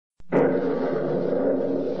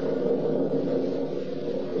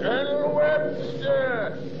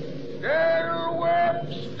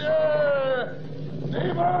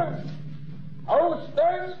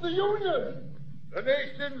The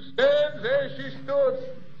nation stands as she stood,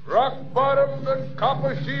 rock-bottomed and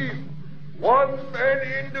copper-sheathed, one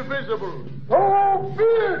and indivisible. Oh,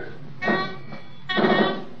 fierce!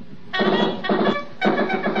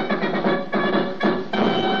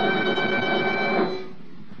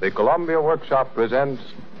 The Columbia Workshop presents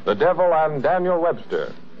The Devil and Daniel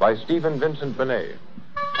Webster by Stephen Vincent Benet.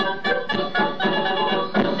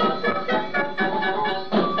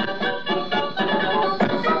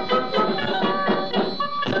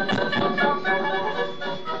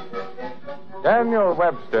 Daniel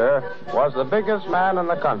Webster was the biggest man in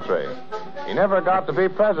the country. He never got to be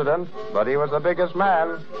president, but he was the biggest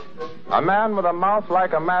man. A man with a mouth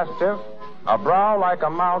like a mastiff, a brow like a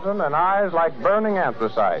mountain, and eyes like burning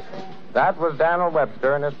anthracite. That was Daniel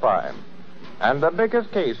Webster in his prime. And the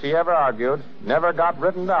biggest case he ever argued never got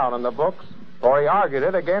written down in the books, for he argued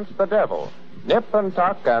it against the devil. Nip and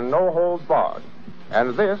tuck and no holds barred.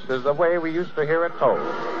 And this is the way we used to hear it told.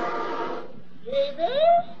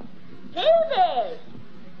 Jabez? Jabez!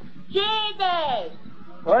 Jabez!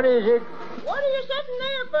 What is it? What are you sitting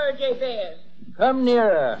there for, Jabez? Come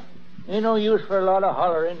nearer. Ain't no use for a lot of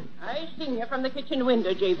hollering. I seen you from the kitchen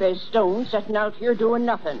window, Jabez Stone, sitting out here doing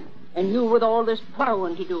nothing. And you with all this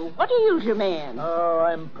plowing to do. What ails you, man? Oh,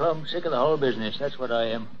 I'm plumb sick of the whole business. That's what I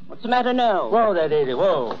am. What's the matter now? Whoa, that lady,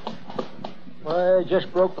 whoa. Well, I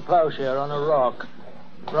just broke the plowshare on a rock.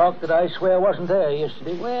 Rock that I swear wasn't there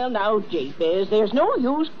yesterday. Well, now, Jabez, there's no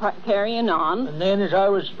use carrying on. And then as I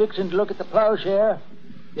was fixing to look at the plowshare,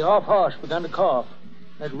 the off-horse began to cough.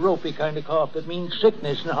 That ropey kind of cough that means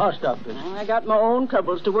sickness in a horse doctor. I got my own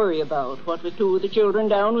troubles to worry about. What with two of the children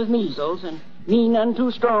down with measles, and me none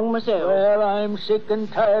too strong myself. Well, I'm sick and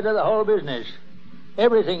tired of the whole business.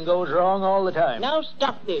 Everything goes wrong all the time. Now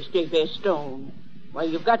stop this, Jabez Stone. Why,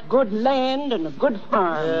 you've got good land and a good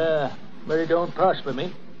farm. Yeah, but it don't prosper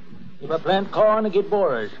me. If I plant corn, I get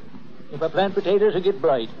borers. If I plant potatoes, I get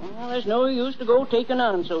blight. Well, there's no use to go taking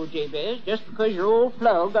on so, Jabez, just because your old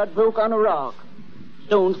plow got broke on a rock.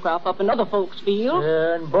 Stones crop up in other folks' fields.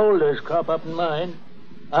 Yeah, and boulders crop up in mine.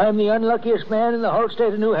 I'm the unluckiest man in the whole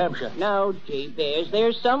state of New Hampshire. Now, Jabez,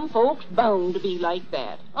 there's some folks bound to be like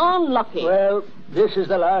that. Unlucky. Well, this is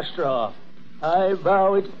the last straw. I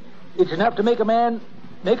vow it's enough to make a man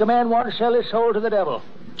want to sell his soul to the devil.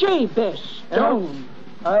 Jabez Stone.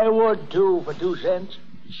 I would, too, for 2 cents.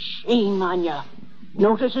 Shame on you.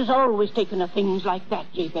 Notice is always taking of things like that,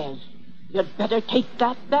 Jabez. You'd better take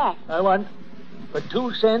that back. For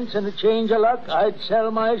 2 cents and a change of luck, I'd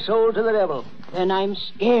sell my soul to the devil. Then I'm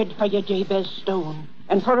scared for you, Jabez Stone,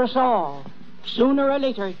 and for us all. Sooner or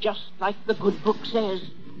later, just like the good book says,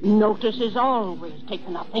 notice is always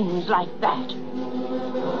taking of things like that.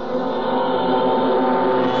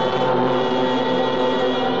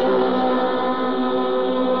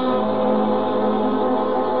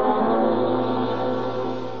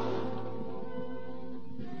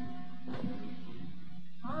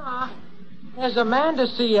 There's a man to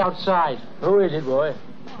see outside. Who is it, boy?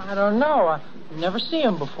 I don't know. I've never seen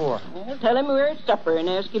him before. Well, tell him we're at supper and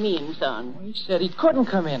ask him in, son. He said he couldn't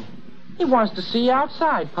come in. He wants to see you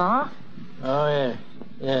outside, Pa. Oh,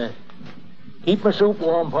 yeah. Keep my soup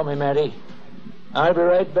warm for me, Matty. I'll be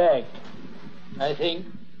right back. I think.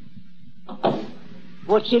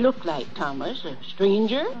 What's he look like, Thomas? A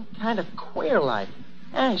stranger? Kind of queer like.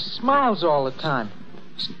 And he smiles all the time.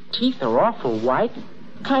 His teeth are awful white.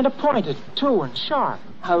 Kind of pointed, too, and sharp.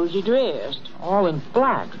 How's he dressed? All in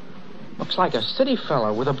black. Looks like a city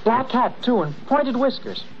fella with a black hat, too, and pointed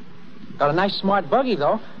whiskers. Got a nice, smart buggy,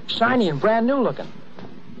 though. Shiny and brand new looking.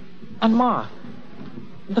 And, Ma,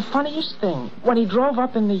 the funniest thing, when he drove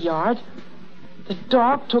up in the yard, the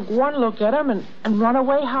dog took one look at him and run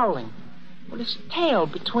away howling, with his tail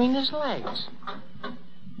between his legs.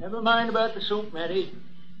 Never mind about the soup, Matty.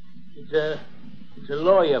 It's a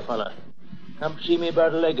lawyer fella. Come see me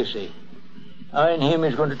about a legacy. I and him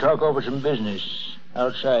is going to talk over some business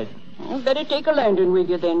outside. You better take a lantern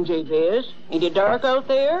with you then, Jabez. Ain't it dark out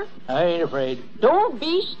there? I ain't afraid. Don't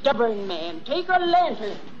be stubborn, man. Take a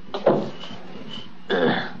lantern.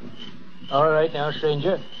 All right now,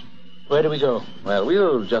 stranger. Where do we go? Well,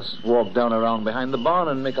 we'll just walk down around behind the barn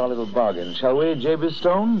and make our little bargain, shall we, Jabez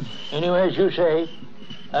Stone? Anyway, as you say.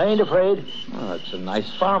 I ain't afraid. Oh, it's a nice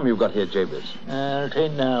farm you've got here, Jabez. It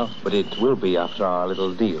ain't now. But it will be after our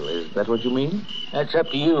little deal. Is that what you mean? That's up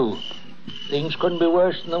to you. Things couldn't be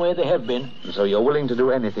worse than the way they have been. So you're willing to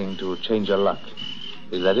do anything to change your luck.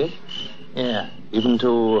 Is that it? Yeah. Even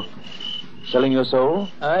to selling your soul?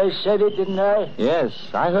 I said it, didn't I? Yes,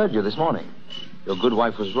 I heard you this morning. Your good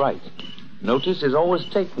wife was right. Notice is always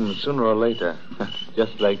taken sooner or later.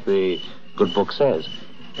 Just like the good book says.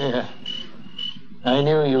 Yeah. I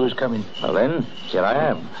knew you was coming. Well, then, here I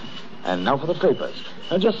am. And now for the papers.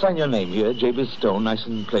 Now, just sign your name here, Jabez Stone, nice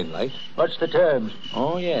and plain like. What's the terms?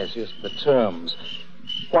 Oh, yes, the terms.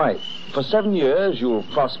 Why, for 7 years you'll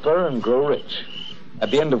prosper and grow rich.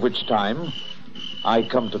 At the end of which time, I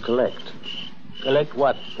come to collect. Collect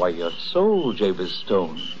what? Why, your soul, Jabez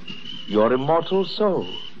Stone. Your immortal soul.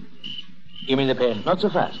 Give me the pen. Not so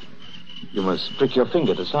fast. You must prick your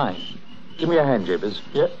finger to sign. Give me your hand, Jabez.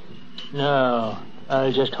 Yeah. No,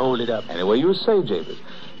 I'll just hold it up. Any way you say, Jabez.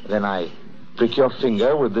 Then I prick your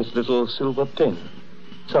finger with this little silver pin.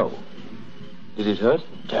 So. Did it hurt?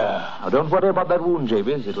 Now, don't worry about that wound,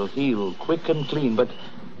 Jabez. It'll heal quick and clean, but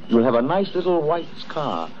you'll have a nice little white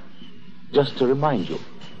scar just to remind you.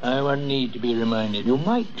 I won't need to be reminded. You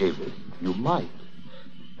might, Jabez. You might.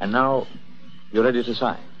 And now, you're ready to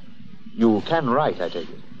sign. You can write, I take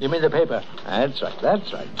it. You mean the paper? That's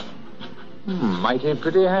right. Mighty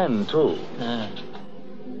pretty hand, too.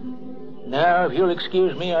 Now, if you'll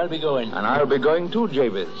excuse me, I'll be going. And I'll be going too,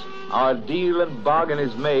 Jabez. Our deal and bargain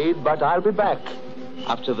is made, but I'll be back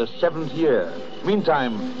after the 7th year.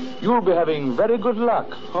 Meantime, you'll be having very good luck.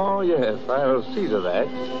 Oh, yes, I'll see to that.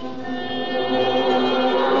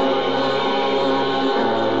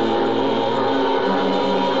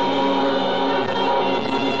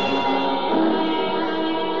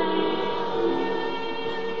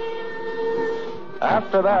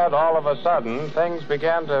 After that, all of a sudden, things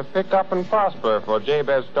began to pick up and prosper for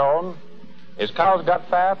Jabez Stone. His cows got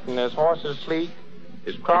fat and his horses sleek.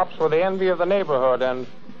 His crops were the envy of the neighborhood, and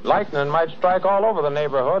lightning might strike all over the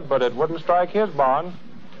neighborhood, but it wouldn't strike his barn.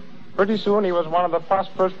 Pretty soon, he was one of the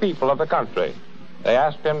prosperous people of the country. They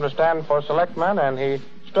asked him to stand for selectman, and he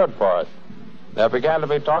stood for it. There began to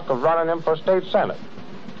be talk of running him for state senate.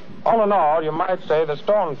 All in all, you might say the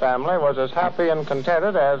Stone family was as happy and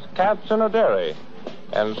contented as cats in a dairy.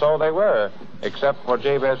 And so they were, except for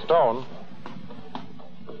Jabez Stone.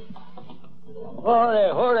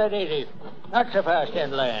 Hold there, Daisy. Not so fast,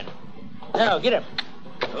 Dandelion. Now, get him.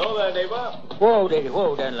 Hello there, neighbor. Whoa, Daisy,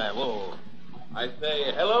 whoa, Dandelion, whoa. I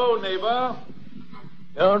say, hello, neighbor.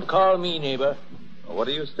 Don't call me neighbor. What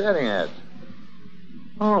are you staring at?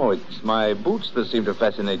 Oh, it's my boots that seem to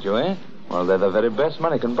fascinate you, eh? Well, they're the very best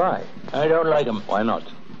money can buy. I don't like 'em. Why not?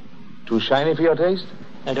 Too shiny for your taste?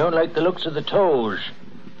 I don't like the looks of the toes.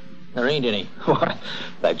 There ain't any. Why,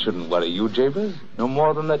 that shouldn't worry you, Jabez. No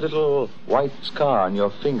more than that little white scar on your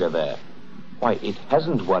finger there. Why, it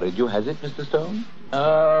hasn't worried you, has it, Mr. Stone?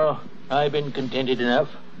 Oh, I've been contented enough.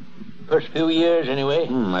 First few years, anyway.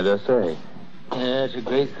 I dare say. It's a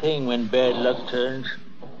great thing when bad luck turns.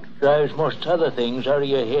 Drives most other things out of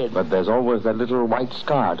your head. But there's always that little white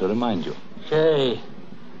scar to remind you. Say,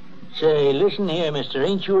 listen here, mister.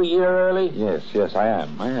 Ain't you a year early? Yes, I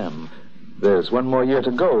am. There's one more year to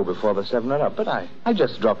go before the 7 are up, but I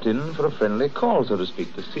just dropped in for a friendly call, so to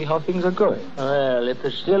speak, to see how things are going. Well, if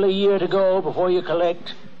there's still a year to go before you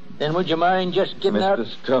collect, then would you mind just getting out?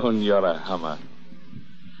 Mr. Stone, you're a hummer.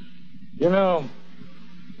 You know,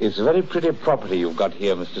 it's a very pretty property you've got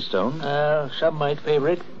here, Mr. Stone. Some might favor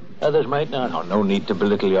it. Others might not. No need to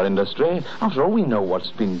belittle your industry. After all, we know what's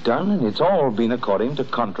been done, and it's all been according to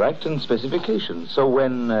contract and specifications. So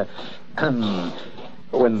when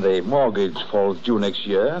the mortgage falls due next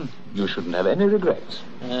year, you shouldn't have any regrets.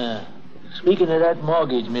 Speaking of that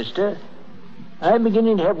mortgage, mister, I'm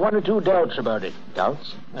beginning to have one or two doubts about it.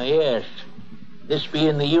 Doubts? Yes. This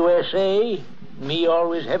being the USA, me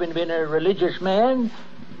always having been a religious man,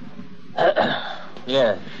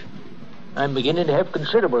 yes. I'm beginning to have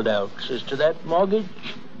considerable doubts as to that mortgage,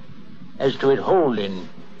 as to it holding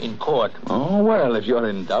in court. Oh, well, if you're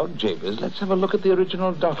in doubt, Jabez, let's have a look at the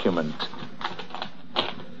original document.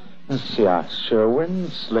 Let's see, Sherwin,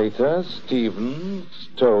 Slater, Stevens,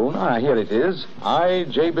 Stone. Here it is. I,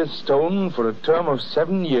 Jabez Stone, for a term of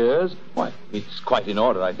 7 years. Why, it's quite in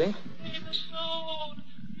order, I think.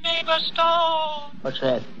 Neighbor Stone. What's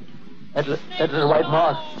that? That little white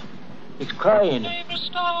moth. It's crying. Neighbor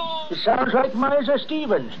Stone. It sounds like Miser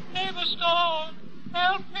Stevens. Neighbor Stone,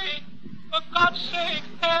 help me. For God's sake,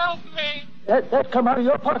 help me. That come out of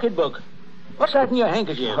your pocketbook. What's that in your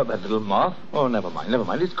handkerchief? Oh, that little moth? Oh, never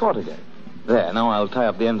mind. It's caught again. There, now I'll tie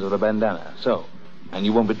up the ends of the bandana. So. And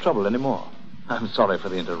you won't be troubled anymore. I'm sorry for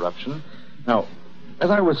the interruption. Now,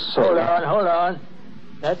 as I was saying... Hold on.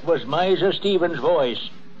 That was Miser Stevens' voice.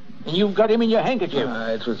 And you've got him in your handkerchief.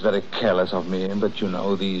 It was very careless of me, but you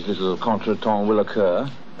know, these little contretemps will occur.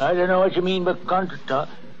 I don't know what you mean by contretemps.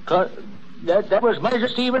 That was Miser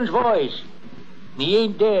Stevens' voice. He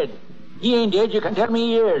ain't dead. He ain't dead, you can tell me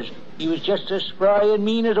he is. He was just as spry and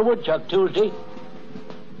mean as a woodchuck Tuesday.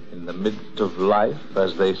 In the midst of life,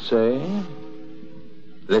 as they say.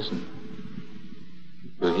 Listen.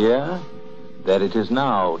 You hear? There it is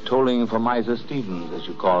now, tolling for Miser Stevens, as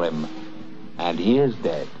you call him. And he is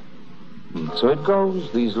dead. So it goes,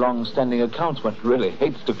 these long-standing accounts. One really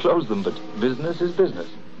hates to close them, but business is business.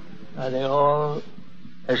 Are they all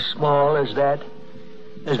as small as that?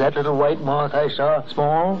 As that little white moth I saw?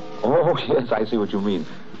 Small? Oh, yes, I see what you mean.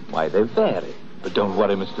 Why, they vary. But don't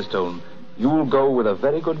worry, Mr. Stone. You'll go with a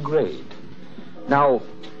very good grade. Now,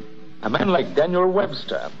 a man like Daniel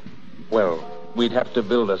Webster, well, we'd have to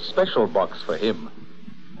build a special box for him.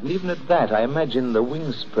 And even at that, I imagine the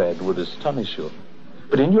wing spread would astonish you.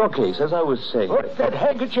 But in your case, as I was saying... Put that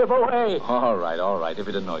handkerchief away! All right, if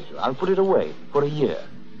it annoys you. I'll put it away for a year.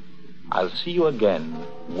 I'll see you again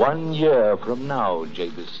 1 year from now,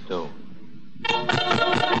 Jabez Stone.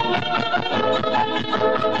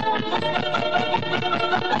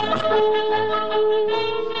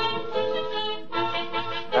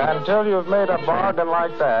 Until you've made a bargain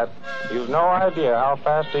like that, you've no idea how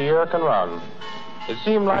fast a year can run. It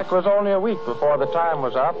seemed like it was only a week before the time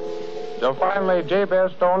was up, till finally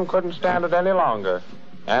Jabez Stone couldn't stand it any longer.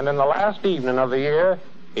 And in the last evening of the year,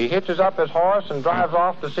 he hitches up his horse and drives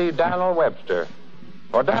off to see Daniel Webster.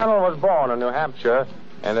 For Daniel was born in New Hampshire,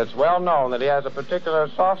 and it's well known that he has a particular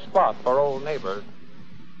soft spot for old neighbors.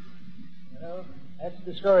 Well, that's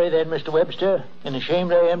the story then, Mr. Webster, and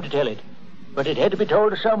ashamed I am to tell it. But it had to be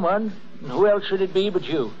told to someone, and who else should it be but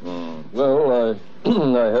you? Well, I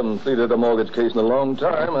haven't pleaded a mortgage case in a long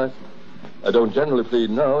time. I don't generally plead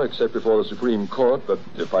now, except before the Supreme Court, but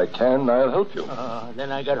if I can, I'll help you.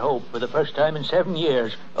 Then I got hope for the first time in 7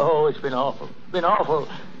 years. Oh, it's been awful. Been awful.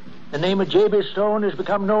 The name of Jabez Stone has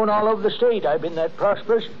become known all over the state. I've been that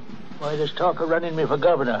prosperous. Why, there's talk of running me for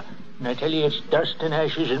governor. And I tell you, it's dust and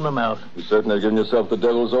ashes in my mouth. You're certainly giving yourself the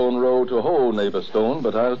devil's own road to hoe, Neighbor Stone,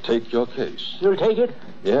 but I'll take your case. You'll take it?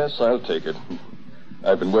 Yes, I'll take it.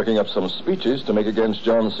 I've been working up some speeches to make against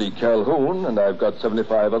John C. Calhoun, and I've got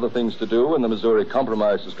 75 other things to do and the Missouri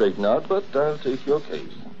Compromise to straighten out, but I'll take your case.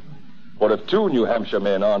 For if 2 New Hampshire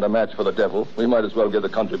men aren't a match for the devil, we might as well give the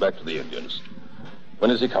country back to the Indians. When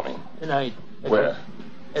is he coming? Tonight. Where?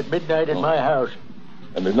 At midnight at my house.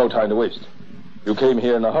 And we've no time to waste. You came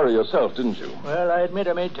here in a hurry yourself, didn't you? Well, I admit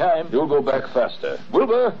I made time. You'll go back faster.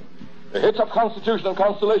 Wilbur, hitch up Constitution and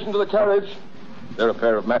Constellation to the carriage. They're a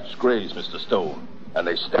pair of matched grays, Mr. Stone, and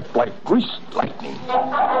they step like greased lightning. No,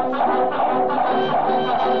 I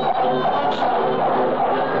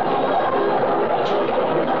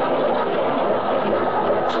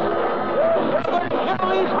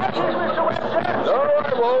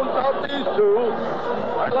won't. Not these 2.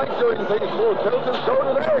 I like doing things full tilt, and so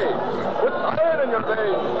do they. Put iron in your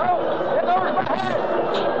veins. No, it goes my head.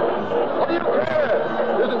 What do you care?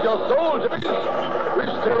 It isn't your soul, Jimmy. We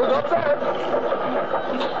still got that.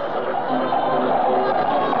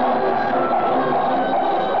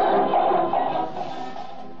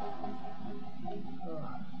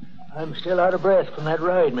 I'm still out of breath from that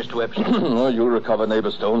ride, Mr. Webster. Oh, you'll recover,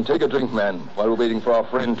 Neighbor Stone. Take a drink, man, while we're waiting for our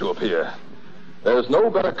friend to appear. There's no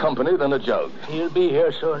better company than a jug. He'll be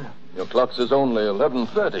here soon. Your clock says only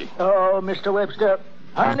 11:30. Oh, Mr. Webster,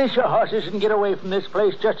 harness your horses and get away from this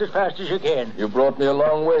place just as fast as you can. You brought me a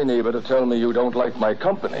long way, neighbor, to tell me you don't like my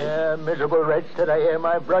company. Miserable wretch that I am,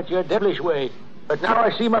 I brought you a devilish way. But now I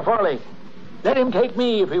see my folly. Let him take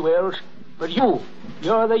me if he wills. But you're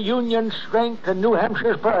the Union's strength and New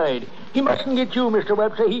Hampshire's pride. He mustn't get you, Mr.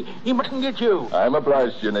 Webster. He mustn't get you. I'm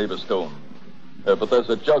obliged to you, Neighbor Stone. But there's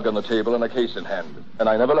a jug on the table and a case in hand. And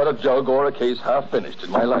I never let a jug or a case half finished in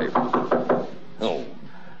my life. Oh,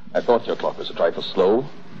 I thought your clock was a trifle slow.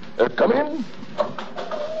 Come in.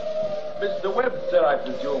 Mr. Webster, I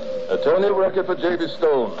presume. Attorney of record for Jabez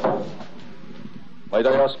Stone. Might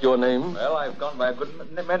I ask your name? Well, I've gone by a good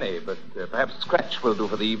many, but perhaps Scratch will do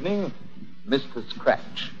for the evening. Mr.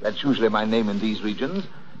 Scratch. That's usually my name in these regions.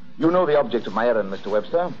 You know the object of my errand, Mr.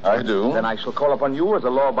 Webster. I do. Then I shall call upon you as a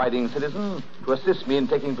law-abiding citizen to assist me in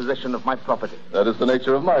taking possession of my property. That is the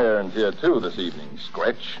nature of my errand here, too, this evening,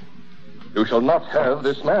 Scratch. You shall not have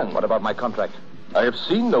this man. What about my contract? I have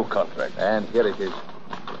seen no contract. And here it is.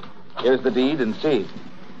 Here's the deed, and see.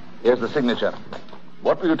 Here's the signature.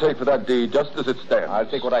 What will you take for that deed, just as it stands? I'll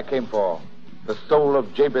take what I came for. The soul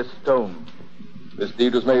of Jabez Stone. This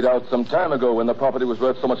deed was made out some time ago when the property was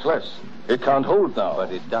worth so much less. It can't hold now.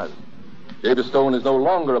 But it does. Jabez Stone is no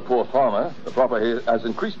longer a poor farmer. The property has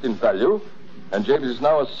increased in value, and Jabez is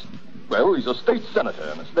now Well, he's a state senator,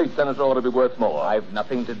 and a state senator ought to be worth more. I've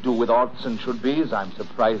nothing to do with oughts and should-bes. I'm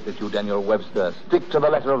surprised at you, Daniel Webster. Stick to the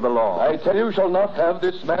letter of the law. I tell you shall not have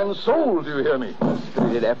this man's soul, do you hear me?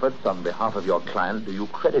 Spirited efforts on behalf of your client do you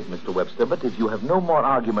credit, Mr. Webster, but if you have no more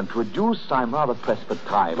argument to adduce, I'm rather pressed for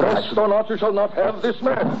time. Pressed or not, you shall not have this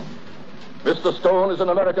man. Mr. Stone is an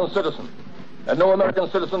American citizen, and no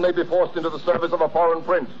American citizen may be forced into the service of a foreign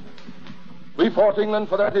prince. We fought England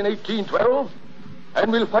for that in 1812, and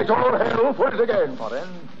we'll fight all hell for it again. Foreign?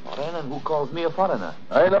 And who calls me a foreigner?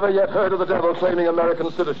 I never yet heard of the devil claiming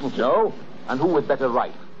American citizenship. No? And who with better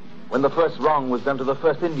right? When the first wrong was done to the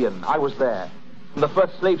first Indian, I was there. When the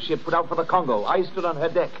first slave ship put out for the Congo, I stood on her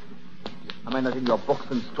deck. Am I not in your books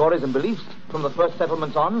and stories and beliefs from the first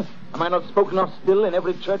settlements on? Am I not spoken of still in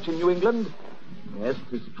every church in New England? Yes,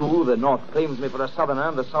 'tis true the North claims me for a Southerner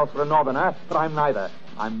and the South for a Northerner, but I'm neither.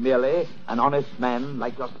 I'm merely an honest man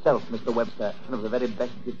like yourself, Mr. Webster, and of the very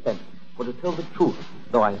best descent. For to tell the truth,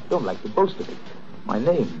 though I don't like to boast of it, my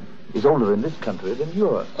name is older in this country than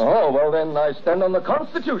yours. Oh, well, then I stand on the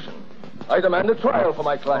Constitution. I demand a trial for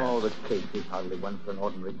my client. Oh, the case is hardly one for an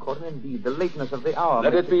ordinary court, and indeed, the lateness of the hour...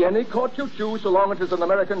 Let it be any court you choose, so long as it is an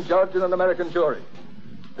American judge and an American jury.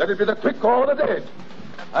 Let it be the quick or the dead.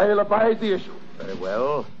 I'll abide the issue. Very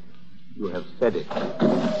well. You have said it.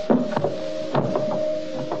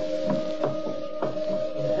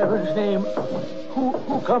 In heaven's name,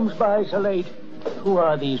 who comes by so late? Who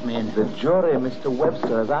are these men? The jury Mr.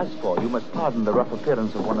 Webster has asked for. You must pardon the rough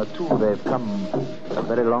appearance of one or two. They've come a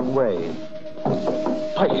very long way.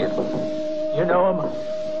 Fight. You know them?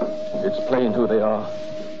 It's plain who they are.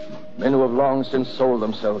 Men who have long since sold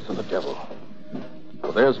themselves to the devil.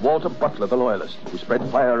 So there's Walter Butler, the loyalist, who spread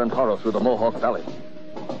fire and horror through the Mohawk Valley.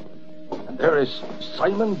 And there is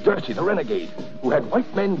Simon Girty, the renegade, who had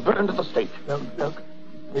white men burned at the stake. Look.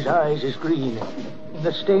 His eyes is green. And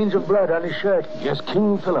the stains of blood on his shirt. Yes,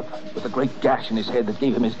 King Philip, with the great gash in his head that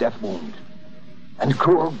gave him his death wound. And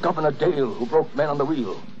cruel Governor Dale, who broke men on the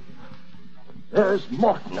wheel. There's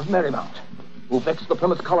Morton of Merrymount, who vexed the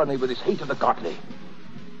Plymouth colony with his hate of the godly.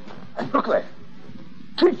 And look there,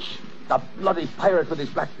 Teach, the bloody pirate with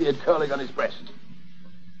his black beard curling on his breast.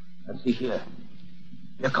 And see here.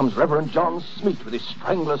 Here comes Reverend John Smeet with his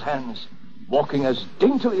strangler's hands, walking as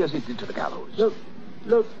daintily as he did to the gallows.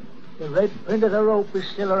 Look. The red print of the rope is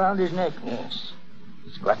still around his neck. Yes.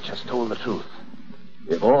 Scratch has told the truth.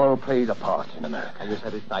 They've all played a part in America. Are you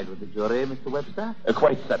satisfied with the jury, Mr. Webster?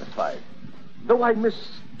 Quite satisfied. Though I miss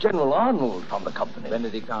General Arnold from the company.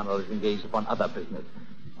 Benedict Arnold is engaged upon other business.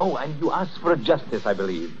 Oh, and you asked for a justice, I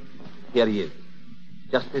believe. Here he is.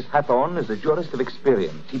 Justice Hathorne is a jurist of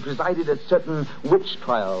experience. He presided at certain witch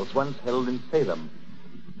trials once held in Salem.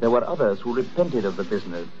 There were others who repented of the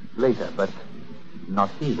business later, but not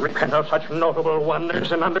he. Repent of such notable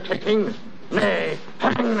wonders and undertakings? Nay,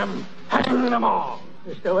 hang them all.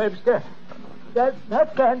 Mr. Webster,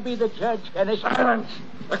 that can't be the judge, can it? Silence!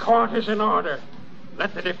 The court is in order.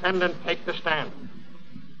 Let the defendant take the stand.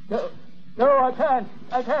 No, I can't.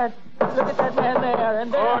 Look at that man there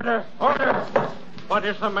and there. Order! What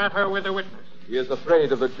is the matter with the witness? He is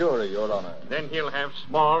afraid of the jury, Your Honor. Then he'll have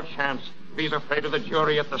small chance if he's afraid of the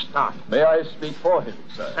jury at the start. May I speak for him,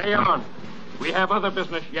 sir? Say on. We have other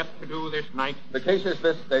business yet to do this night. The case is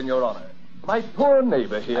this, then, Your Honor. My poor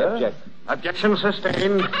neighbor here... I object. Objection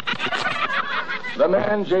sustained. The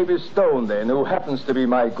man, J.B. Stone, then, who happens to be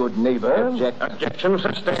my good neighbor... Objection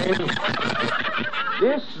sustained.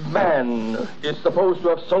 This man is supposed to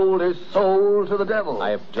have sold his soul to the devil.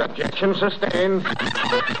 I object. Objection sustained.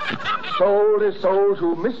 Sold his soul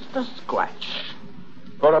to Mr. Scratch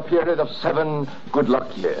for a period of 7 good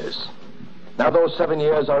luck years. Now, those 7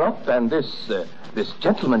 years are up, and this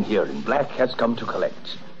gentleman here in black has come to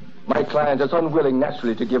collect. My client is unwilling,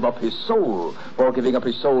 naturally, to give up his soul, for giving up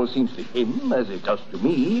his soul seems to him, as it does to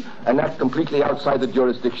me, an act completely outside the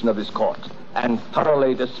jurisdiction of this court, and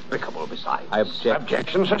thoroughly despicable besides. I object.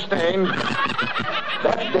 Objection sustained.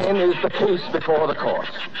 That, then, is the case before the court.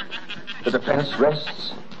 The defense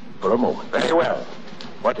rests for a moment. Very well.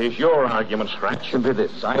 What is your argument, Scratch? Simply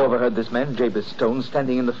this. I overheard this man, J.B. Stone,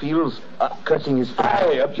 standing in the fields, cursing his fate.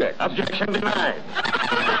 I object. Objection denied.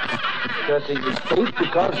 Cursing his fate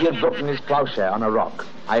because he had broken his plowshare on a rock.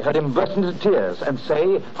 I heard him burst into tears and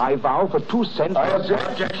say, I vow for 2 cents... I object.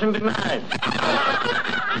 Objection denied.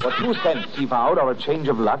 For 2 cents, he vowed, or a change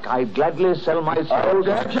of luck, I'd gladly sell my soul. I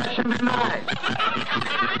object. Objection denied.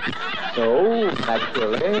 So,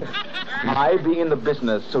 naturally, I, being in the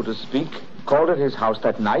business, so to speak, called at his house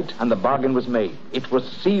that night, and the bargain was made. It was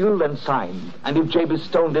sealed and signed. And if J.B.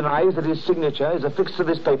 Stone denies that his signature is affixed to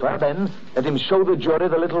this paper, then let him show the jury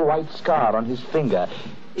the little white scar on his finger.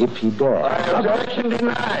 if he dare. Objection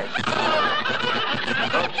denied.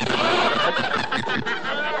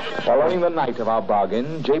 Following the night of our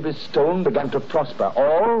bargain, Jabez Stone began to prosper,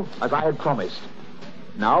 all as I had promised.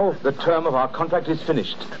 Now, the term of our contract is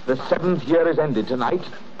finished. The 7th year is ended tonight,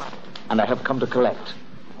 and I have come to collect.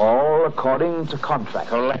 All according to contract.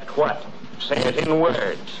 Collect what? Say it in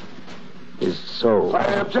words. His soul. I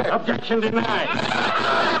object. Objection denied.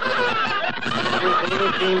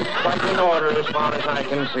 Everything seems quite in order as far as I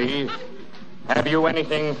can see. Have you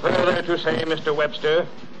anything further to say, Mr. Webster,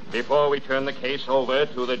 before we turn the case over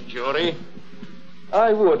to the jury?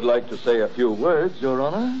 I would like to say a few words, Your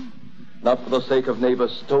Honor. Not for the sake of neighbor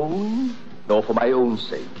Stone, nor for my own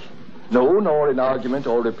sake. No, nor in argument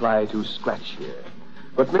or reply to Scratch here,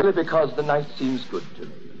 but merely because the night seems good to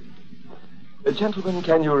me. Gentlemen,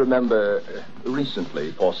 can you remember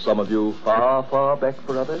recently, for some of you, far, far back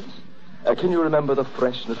for others? Can you remember the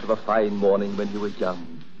freshness of a fine morning when you were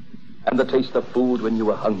young? And the taste of food when you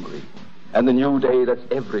were hungry? And the new day that's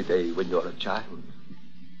every day when you're a child?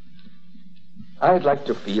 I'd like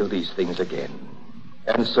to feel these things again.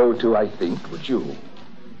 And so, too, I think, would you.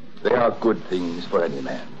 They are good things for any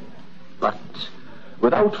man. But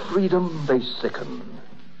without freedom, they sicken.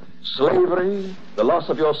 Slavery, the loss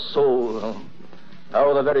of your soul,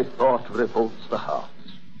 how the very thought revolts the heart.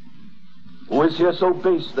 Who is here so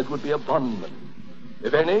base that would be a bondman?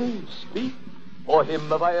 If any, speak, or him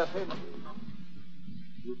have I offended?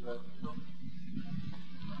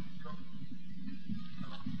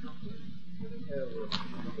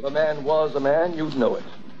 If a man was a man, you'd know it.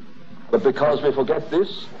 But because we forget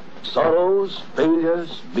this, sorrows,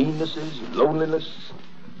 failures, meannesses, loneliness,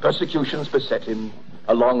 persecutions beset him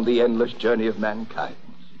along the endless journey of mankind.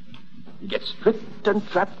 He gets tricked and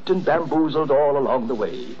trapped and bamboozled all along the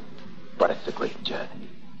way. But it's a great journey.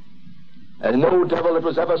 And no devil that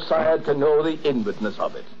was ever sired can know the inwardness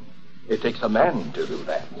of it. It takes a man to do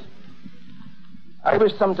that. I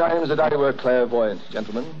wish sometimes that I were clairvoyant,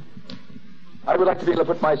 gentlemen. I would like to be able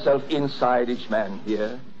to put myself inside each man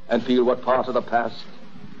here and feel what part of the past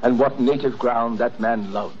and what native ground that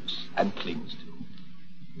man loves and clings to.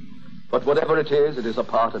 But whatever it is a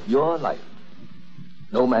part of your life.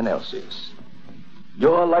 No man else's.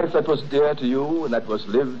 Your life that was dear to you and that was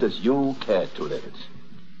lived as you cared to live it.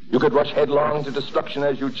 You could rush headlong to destruction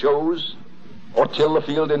as you chose, or till the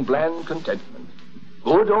field in bland contentment.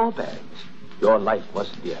 Good or bad, your life was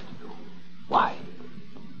dear to you. Why?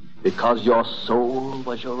 Because your soul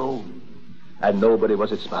was your own, and nobody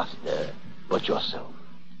was its master but yourself.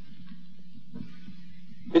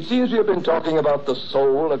 It seems we have been talking about the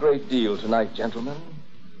soul a great deal tonight, gentlemen.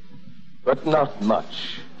 But not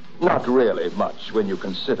much. Not really much when you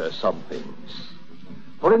consider some things.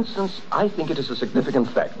 For instance, I think it is a significant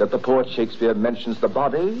fact that the poet Shakespeare mentions the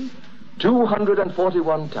body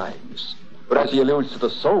 241 times, whereas he alludes to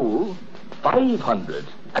the soul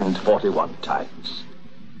 541 times.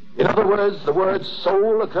 In other words, the word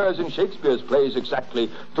soul occurs in Shakespeare's plays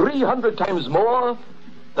exactly 300 times more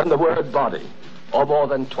than the word body, or more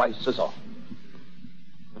than twice as often.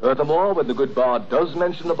 Furthermore, when the good bard does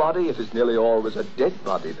mention the body, it is nearly always a dead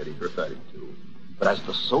body that he's referring to. But as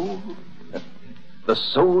the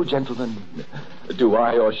soul, gentlemen, do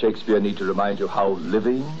I or Shakespeare need to remind you how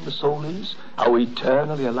living the soul is? How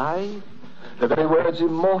eternally alive? The very words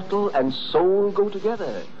immortal and soul go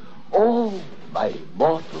together. Oh, my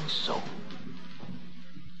mortal soul.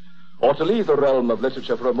 Or to leave the realm of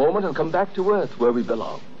literature for a moment and come back to earth where we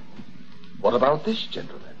belong. What about this,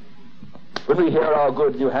 gentlemen? When we hear our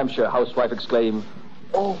good New Hampshire housewife exclaim,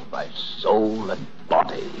 "Oh, my soul and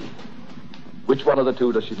body," which one of the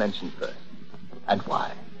two does she mention first? And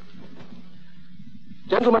why?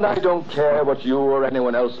 Gentlemen, I don't care what you or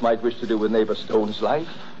anyone else might wish to do with neighbor Stone's life,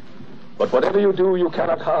 but whatever you do, you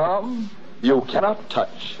cannot harm, you cannot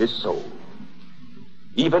touch his soul.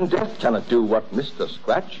 Even death cannot do what Mr.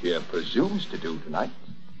 Scratch here presumes to do tonight.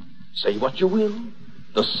 Say what you will,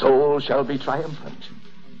 the soul shall be triumphant.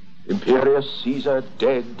 Imperious Caesar,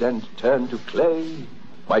 dead and turned to clay,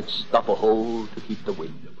 might stop a hole to keep the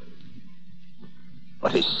wind away.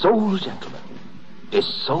 But his soul, gentlemen, his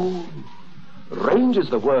soul ranges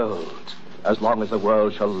the world as long as the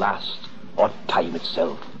world shall last, or time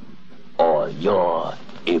itself, or your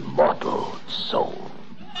immortal soul.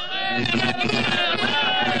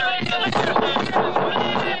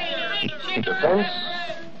 Defense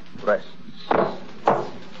rests.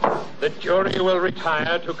 The jury will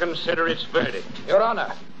retire to consider its verdict. Your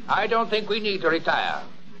Honor, I don't think we need to retire.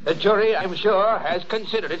 The jury, I'm sure, has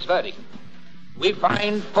considered its verdict. We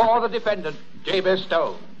find for the defendant, Jabez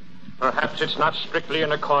Stone. Perhaps it's not strictly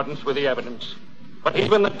in accordance with the evidence, but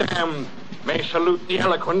even the damned may salute the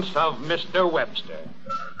eloquence of Mr. Webster.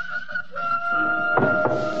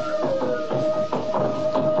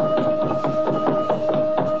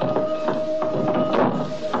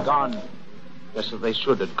 Gone. Just as they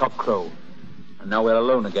should at cockcrow. And now we're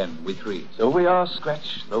alone again, we three. So we are,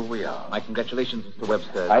 Scratch, so we are. My congratulations, Mr.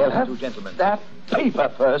 Webster. I'll have two gentlemen. that paper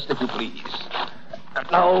first, if you please.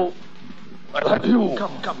 Now, I'll have you.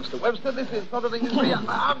 Come, Mr. Webster. This is sort of thing is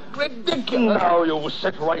ridiculous. Now you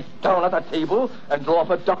sit right down at that table and draw up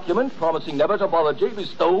a document promising never to bother J.B.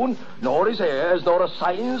 Stone, nor his heirs, nor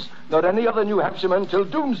assigns, nor any other New Hampshireman till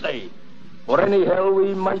doomsday. For any hell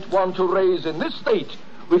we might want to raise in this state,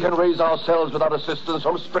 we can raise ourselves without assistance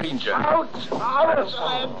from strangers. Out!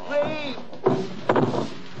 I am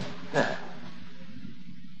free!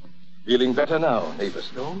 Feeling better now, neighbor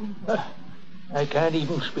Stone? I can't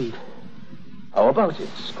even speak. How about it,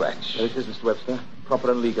 Scratch? There it is, Mr. Webster.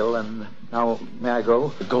 Proper and legal, and now may I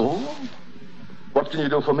go? Go? What can you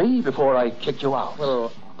do for me before I kick you out?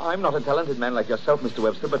 Well, I'm not a talented man like yourself, Mr.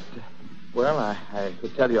 Webster, but, well, I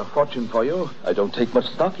could tell your fortune for you. I don't take much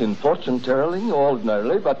stock in fortune-telling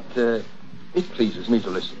ordinarily, but it pleases me to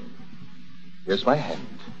listen. Here's my hand.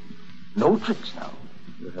 No tricks now.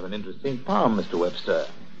 You have an interesting palm, Mr. Webster.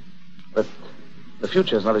 But the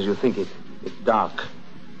future's not as you think it. It's dark.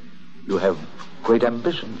 You have great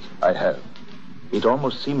ambitions. I have. It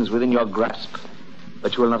almost seems within your grasp,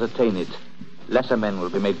 but you will not attain it. Lesser men will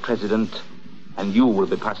be made president, and you will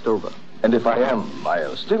be passed over. And if I am,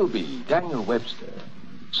 I'll still be Daniel Webster.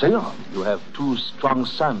 Say on. You have two strong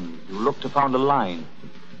sons. You look to found a line,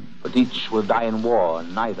 but each will die in war,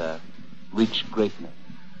 and neither reach greatness.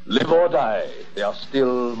 Live or die, they are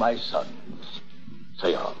still my sons.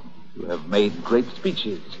 Say on. You have made great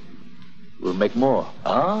speeches. You will make more.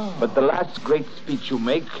 Ah. But the last great speech you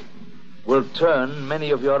make will turn many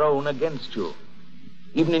of your own against you.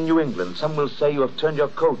 Even in New England, some will say you have turned your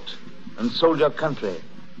coat and sold your country,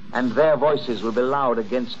 and their voices will be loud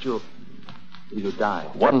against you till you die.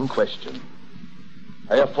 One question.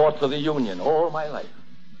 I have fought for the Union all my life.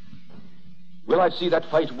 Will I see that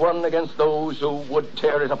fight won against those who would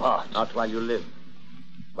tear it apart? Not while you live.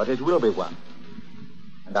 But it will be won.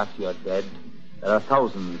 And after you're dead, there are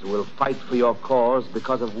thousands who will fight for your cause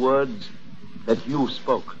because of words that you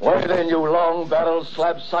spoke. Why then, you long-barreled,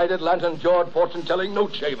 slab-sided, lantern-jawed, fortune-telling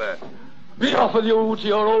note-shaver, be off with you to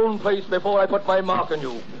your own place before I put my mark on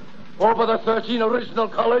you. For by the 13 original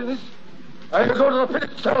colonies, I'll go to the pit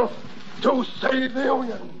itself to save the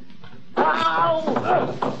Union.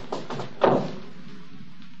 Ow!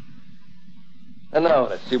 And now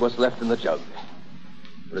let's see what's left in the jug.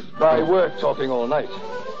 But it's dry work talking all night.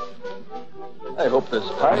 I hope there's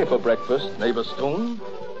pie for breakfast, neighbor Stone.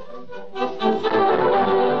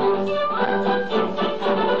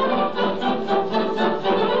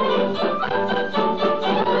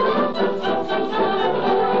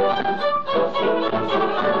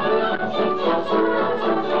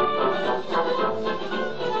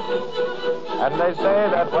 And they say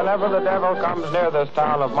that whenever the devil comes near this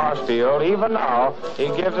town of Marshfield, even now, he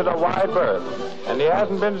gives it a wide berth. And he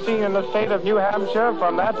hasn't been seen in the state of New Hampshire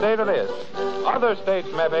from that day to this. Other states,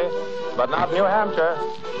 maybe, but not New Hampshire.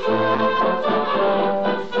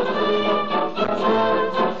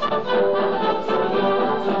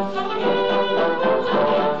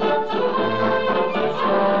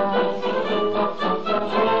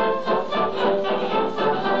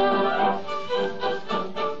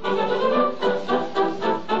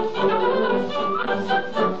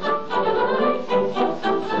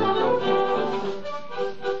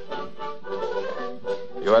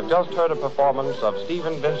 You have just heard a performance of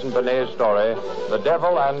Stephen Vincent Benet's story, The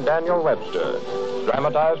Devil and Daniel Webster,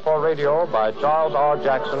 dramatized for radio by Charles R.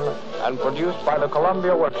 Jackson and produced by the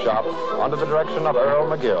Columbia Workshop under the direction of Earl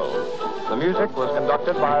McGill. The music was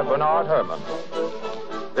conducted by Bernard Herrmann.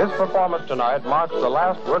 This performance tonight marks the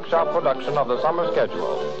last workshop production of the summer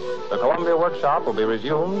schedule. The Columbia Workshop will be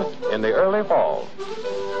resumed in the early fall.